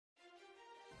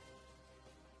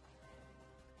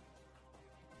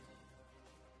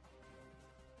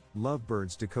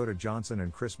Lovebirds Dakota Johnson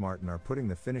and Chris Martin are putting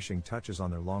the finishing touches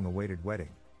on their long-awaited wedding,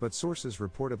 but sources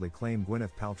reportedly claim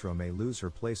Gwyneth Paltrow may lose her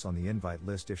place on the invite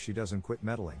list if she doesn't quit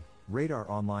meddling,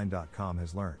 RadarOnline.com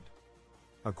has learned.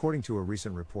 According to a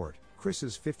recent report,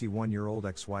 Chris's 51-year-old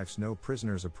ex-wife's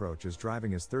no-prisoners approach is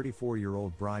driving his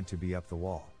 34-year-old bride-to-be up the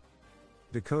wall.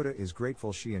 Dakota is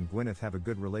grateful she and Gwyneth have a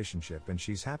good relationship and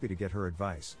she's happy to get her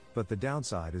advice, but the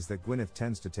downside is that Gwyneth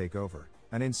tends to take over,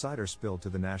 an insider spilled to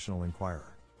the National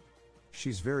Enquirer.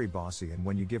 She's very bossy and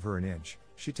when you give her an inch,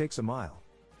 she takes a mile.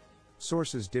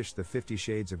 Sources dished the 50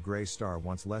 Shades of Grey star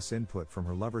wants less input from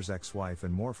her lover's ex-wife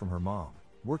and more from her mom,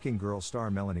 Working Girl star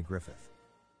Melanie Griffith.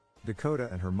 Dakota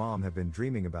and her mom have been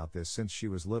dreaming about this since she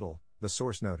was little, the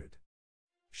source noted.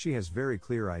 She has very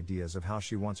clear ideas of how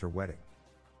she wants her wedding.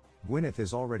 Gwyneth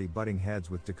is already butting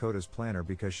heads with Dakota's planner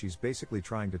because she's basically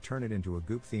trying to turn it into a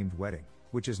goop-themed wedding,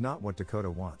 which is not what Dakota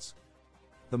wants.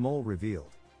 The Mole revealed.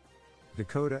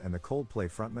 Dakota and the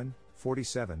Coldplay frontman,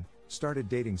 47, started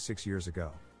dating 6 years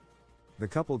ago. The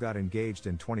couple got engaged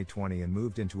in 2020 and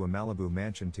moved into a Malibu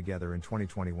mansion together in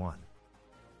 2021.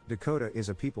 Dakota is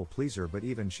a people pleaser but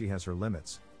even she has her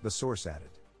limits, the source added.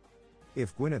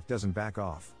 If Gwyneth doesn't back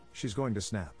off, she's going to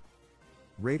snap.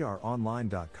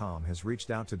 RadarOnline.com has reached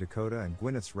out to Dakota and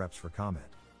Gwyneth's reps for comment.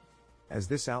 As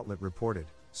this outlet reported,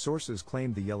 sources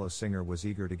claimed the Yellow singer was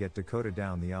eager to get Dakota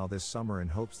down the aisle this summer in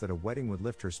hopes that a wedding would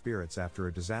lift her spirits after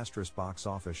a disastrous box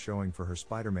office showing for her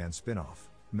Spider-Man spin-off,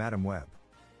 Madam Web.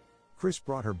 Chris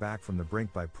brought her back from the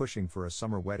brink by pushing for a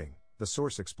summer wedding, the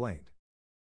source explained.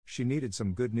 She needed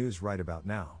some good news right about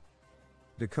now.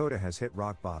 Dakota has hit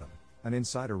rock bottom, an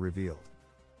insider revealed.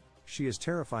 She is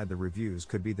terrified the reviews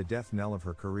could be the death knell of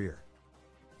her career.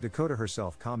 Dakota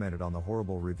herself commented on the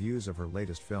horrible reviews of her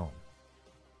latest film.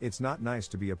 It's not nice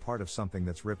to be a part of something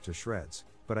that's ripped to shreds,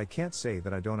 but I can't say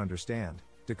that I don't understand,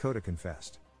 Dakota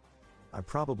confessed. I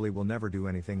probably will never do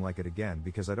anything like it again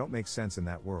because I don't make sense in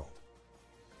that world.